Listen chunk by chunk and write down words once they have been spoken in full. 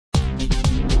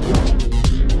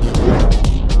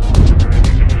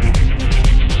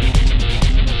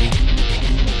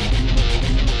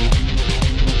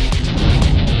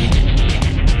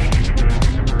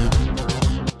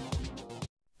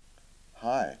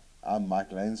I'm Mike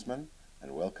Lanesman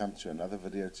and welcome to another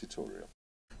video tutorial.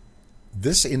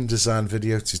 This InDesign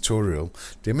video tutorial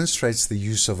demonstrates the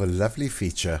use of a lovely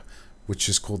feature which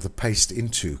is called the paste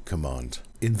into command.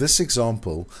 In this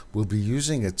example, we'll be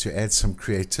using it to add some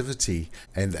creativity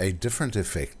and a different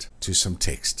effect to some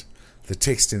text. The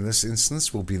text in this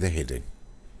instance will be the heading.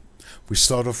 We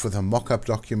start off with a mock-up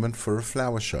document for a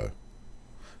flower show.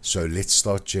 So let's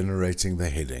start generating the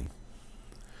heading.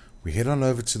 We head on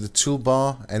over to the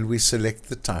toolbar and we select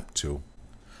the type tool.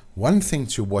 One thing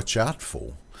to watch out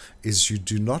for is you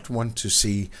do not want to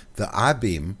see the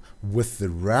I-beam with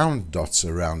the round dots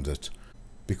around it,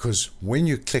 because when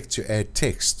you click to add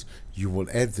text, you will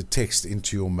add the text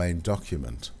into your main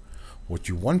document. What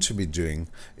you want to be doing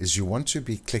is you want to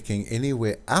be clicking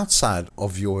anywhere outside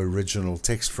of your original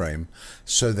text frame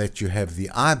so that you have the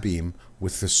I-beam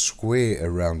with the square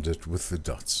around it with the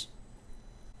dots.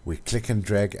 We click and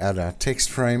drag out our text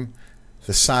frame.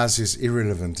 The size is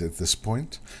irrelevant at this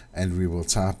point, and we will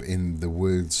type in the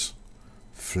words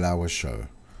flower show,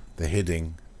 the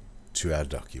heading, to our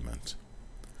document.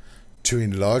 To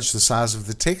enlarge the size of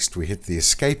the text, we hit the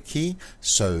escape key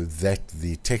so that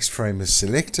the text frame is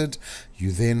selected.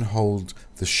 You then hold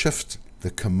the shift,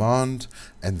 the command,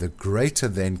 and the greater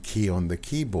than key on the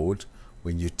keyboard.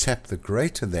 When you tap the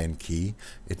greater than key,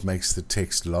 it makes the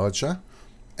text larger,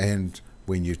 and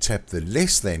when you tap the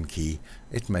less than key,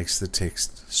 it makes the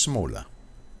text smaller.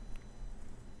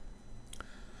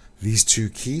 These two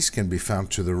keys can be found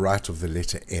to the right of the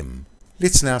letter M.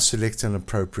 Let's now select an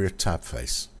appropriate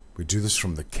typeface. We do this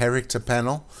from the character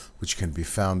panel, which can be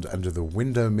found under the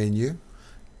window menu,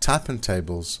 type and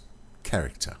tables,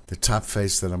 character. The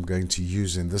typeface that I'm going to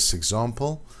use in this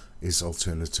example is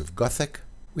Alternative Gothic.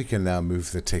 We can now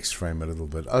move the text frame a little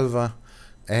bit over,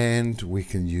 and we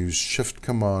can use Shift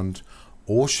Command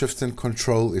or Shift and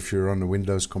Control if you're on a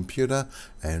Windows computer,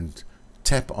 and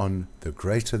tap on the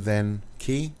greater than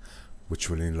key, which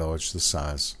will enlarge the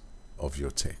size of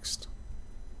your text.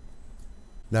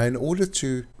 Now, in order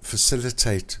to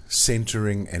facilitate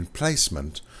centering and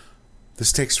placement,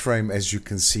 this text frame, as you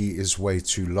can see, is way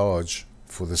too large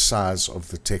for the size of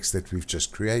the text that we've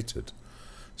just created.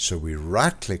 So we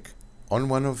right-click on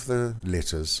one of the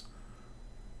letters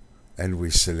and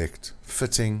we select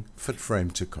Fitting, Fit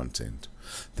Frame to Content.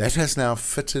 That has now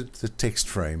fitted the text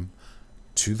frame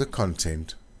to the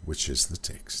content, which is the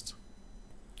text.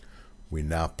 We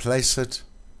now place it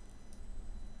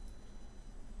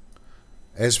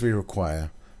as we require,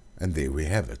 and there we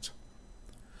have it.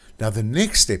 Now the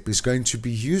next step is going to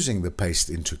be using the paste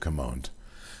into command.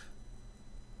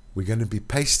 We're going to be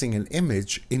pasting an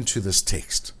image into this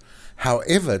text.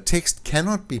 However, text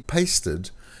cannot be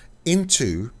pasted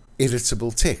into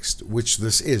editable text, which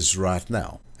this is right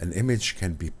now. An image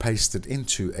can be pasted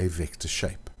into a vector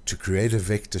shape. To create a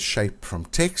vector shape from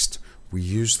text, we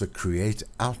use the Create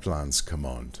Outlines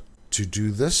command. To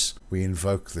do this, we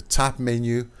invoke the Type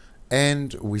menu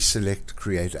and we select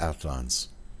Create Outlines.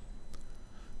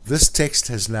 This text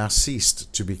has now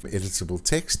ceased to be editable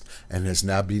text and has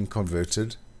now been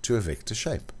converted to a vector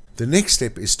shape. The next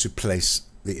step is to place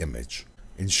the image.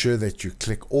 Ensure that you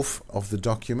click off of the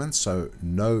document so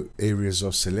no areas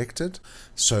are selected.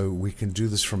 So we can do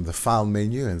this from the File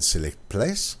menu and select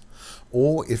Place,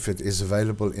 or if it is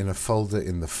available in a folder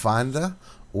in the Finder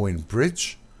or in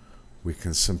Bridge, we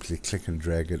can simply click and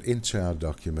drag it into our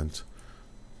document.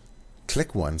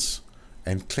 Click once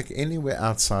and click anywhere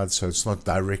outside so it's not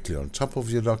directly on top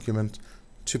of your document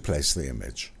to place the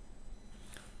image.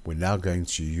 We're now going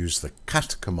to use the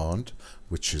Cut command,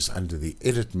 which is under the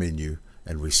Edit menu,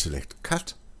 and we select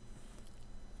Cut.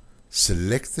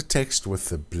 Select the text with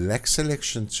the black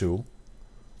selection tool,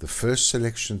 the first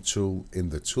selection tool in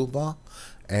the toolbar,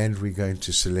 and we're going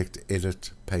to select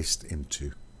Edit Paste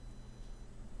Into.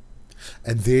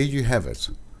 And there you have it.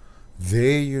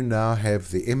 There you now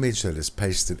have the image that is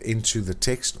pasted into the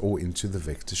text or into the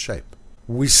vector shape.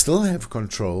 We still have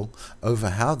control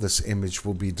over how this image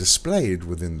will be displayed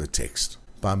within the text.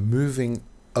 By moving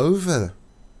over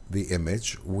the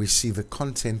image, we see the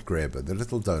content grabber, the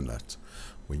little donut.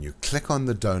 When you click on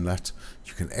the donut,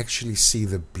 you can actually see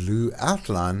the blue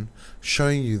outline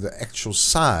showing you the actual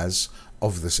size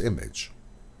of this image.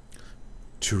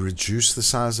 To reduce the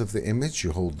size of the image,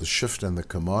 you hold the Shift and the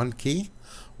Command key,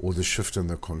 or the Shift and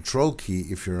the Control key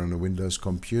if you're on a Windows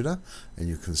computer, and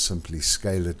you can simply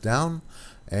scale it down,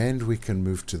 and we can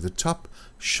move to the top,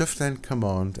 Shift and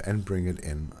Command, and bring it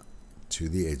in to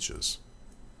the edges.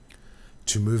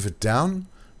 To move it down,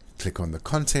 click on the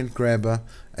content grabber,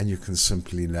 and you can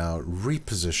simply now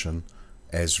reposition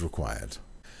as required.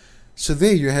 So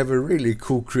there you have a really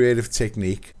cool creative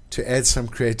technique to add some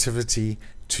creativity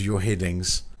to your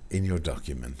headings in your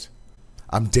document.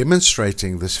 I'm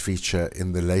demonstrating this feature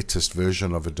in the latest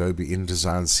version of Adobe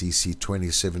InDesign CC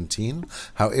 2017.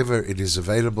 However, it is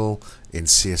available in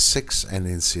CS6 and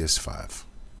in CS5.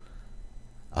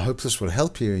 I hope this will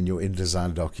help you in your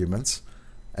InDesign documents,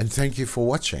 and thank you for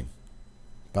watching.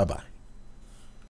 Bye-bye.